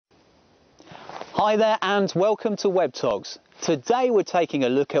Hi there and welcome to Webtogs. Today we're taking a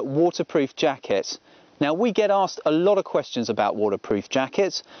look at waterproof jackets. Now we get asked a lot of questions about waterproof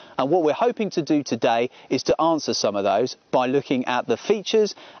jackets, and what we're hoping to do today is to answer some of those by looking at the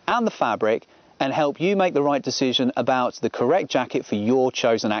features and the fabric and help you make the right decision about the correct jacket for your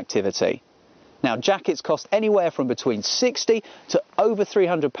chosen activity. Now jackets cost anywhere from between £60 to over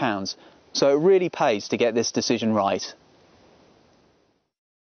 £300, so it really pays to get this decision right.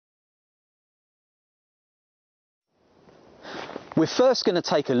 We're first going to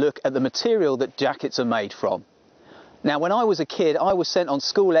take a look at the material that jackets are made from. Now when I was a kid I was sent on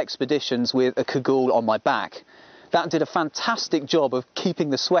school expeditions with a cagoule on my back. That did a fantastic job of keeping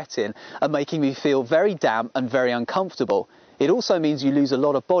the sweat in and making me feel very damp and very uncomfortable. It also means you lose a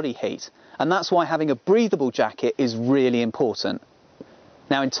lot of body heat, and that's why having a breathable jacket is really important.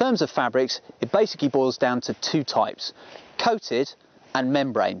 Now in terms of fabrics, it basically boils down to two types: coated and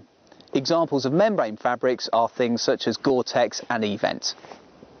membrane. Examples of membrane fabrics are things such as Gore-Tex and Event.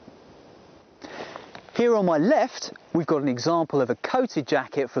 Here on my left we've got an example of a coated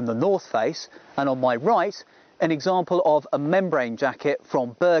jacket from the North Face, and on my right an example of a membrane jacket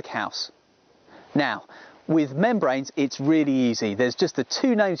from Berghaus. Now with membranes it's really easy, there's just the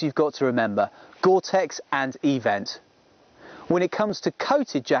two names you've got to remember: Gore-Tex and Event. When it comes to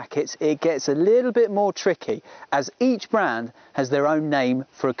coated jackets, it gets a little bit more tricky, as each brand has their own name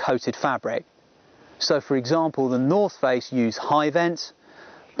for a coated fabric. So for example, the North Face use Hi-Vent,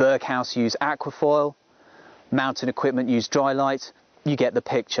 Berghaus use Aquafoil, Mountain Equipment use Drylight. You get the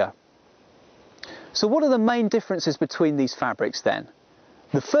picture. So what are the main differences between these fabrics then?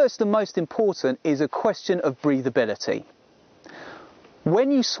 The first and most important is a question of breathability.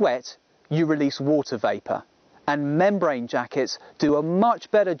 When you sweat, you release water vapour, and membrane jackets do a much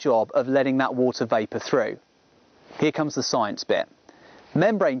better job of letting that water vapour through. Here comes the science bit.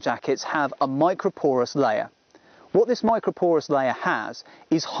 Membrane jackets have a microporous layer. What this microporous layer has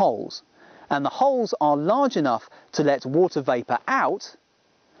is holes, and the holes are large enough to let water vapour out,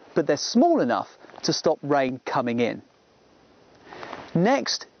 but they're small enough to stop rain coming in.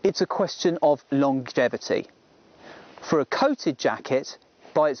 Next, it's a question of longevity. For a coated jacket,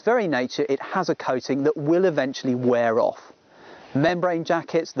 by its very nature, it has a coating that will eventually wear off. Membrane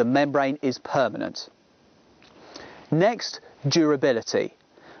jackets, the membrane is permanent. Next, durability.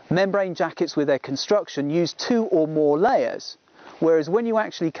 Membrane jackets with their construction use two or more layers, whereas when you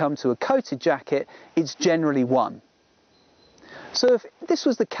actually come to a coated jacket, it's generally one. So if this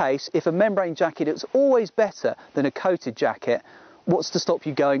was the case, if a membrane jacket is always better than a coated jacket, what's to stop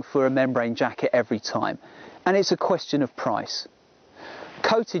you going for a membrane jacket every time? And it's a question of price.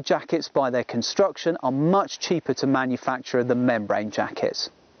 Coated jackets by their construction are much cheaper to manufacture than membrane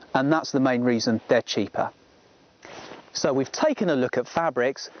jackets, and that's the main reason they're cheaper. So we've taken a look at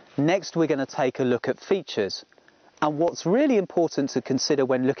fabrics, next we're going to take a look at features. And what's really important to consider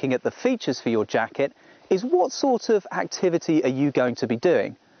when looking at the features for your jacket is what sort of activity are you going to be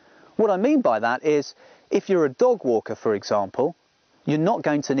doing? What I mean by that is, if you're a dog walker for example, you're not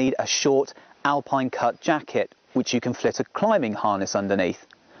going to need a short alpine cut jacket which you can fit a climbing harness underneath.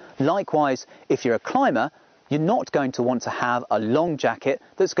 Likewise, if you're a climber, you're not going to want to have a long jacket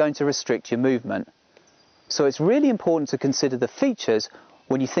that's going to restrict your movement. So it's really important to consider the features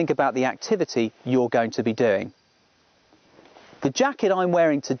when you think about the activity you're going to be doing. The jacket I'm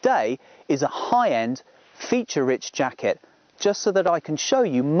wearing today is a high-end, feature-rich jacket, just so that I can show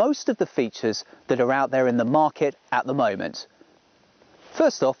you most of the features that are out there in the market at the moment.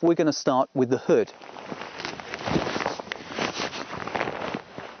 First off, we're going to start with the hood.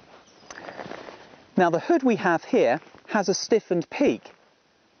 Now the hood we have here has a stiffened peak.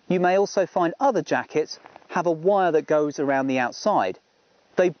 You may also find other jackets have a wire that goes around the outside.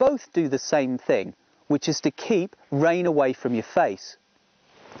 They both do the same thing, which is to keep rain away from your face.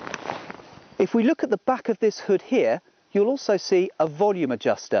 If we look at the back of this hood here, you'll also see a volume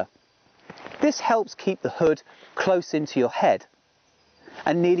adjuster. This helps keep the hood close into your head.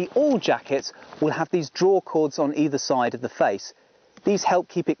 And nearly all jackets will have these draw cords on either side of the face. These help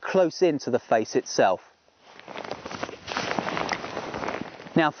keep it close into the face itself.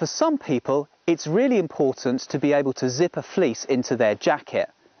 Now for some people it's really important to be able to zip a fleece into their jacket,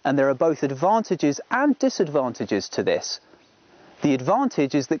 and there are both advantages and disadvantages to this. The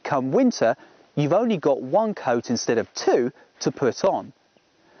advantage is that come winter you've only got one coat instead of two to put on.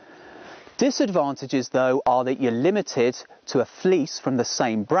 Disadvantages though are that you're limited to a fleece from the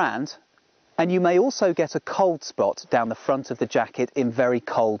same brand, and you may also get a cold spot down the front of the jacket in very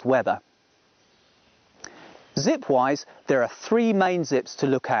cold weather. Zip-wise, there are three main zips to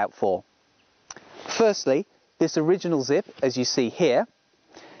look out for. Firstly, this original zip, as you see here,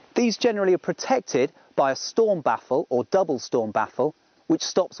 These generally are protected by a storm baffle or double storm baffle, which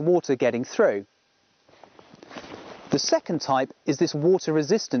stops water getting through. The second type is this water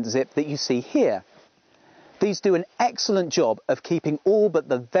resistant zip that you see here. These do an excellent job of keeping all but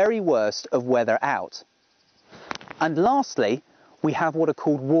the very worst of weather out. And lastly, we have what are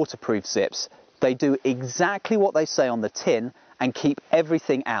called waterproof zips. They do exactly what they say on the tin and keep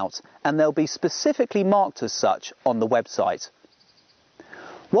everything out, and they'll be specifically marked as such on the website.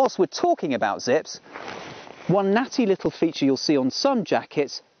 Whilst we're talking about zips, one natty little feature you'll see on some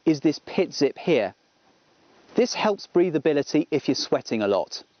jackets is this pit zip here. This helps breathability if you're sweating a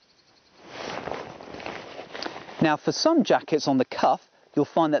lot. Now for some jackets on the cuff, you'll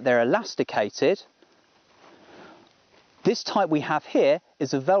find that they're elasticated. This type we have here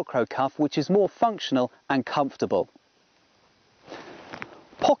is a Velcro cuff, which is more functional and comfortable.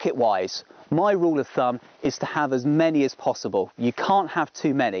 Pocket-wise, my rule of thumb is to have as many as possible. You can't have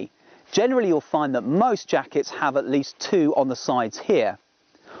too many. Generally, you'll find that most jackets have at least 2 on the sides here.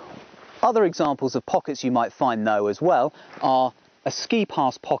 Other examples of pockets you might find though as well are a ski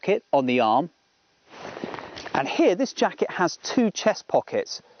pass pocket on the arm. And here, this jacket has 2 chest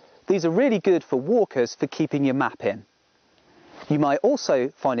pockets. These are really good for walkers for keeping your map in. You might also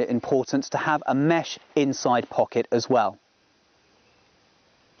find it important to have a mesh inside pocket as well.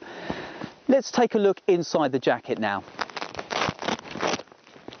 Let's take a look inside the jacket now.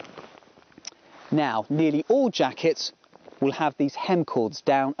 Now, nearly all jackets will have these hem cords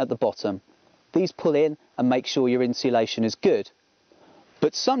down at the bottom. These pull in and make sure your insulation is good.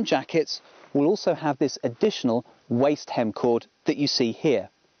 But some jackets will also have this additional waist hem cord that you see here.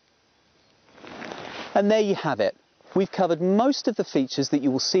 And there you have it. We've covered most of the features that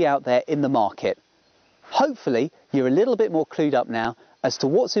you will see out there in the market. Hopefully, you're a little bit more clued up now as to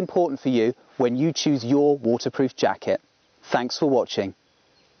what's important for you when you choose your waterproof jacket. Thanks for watching.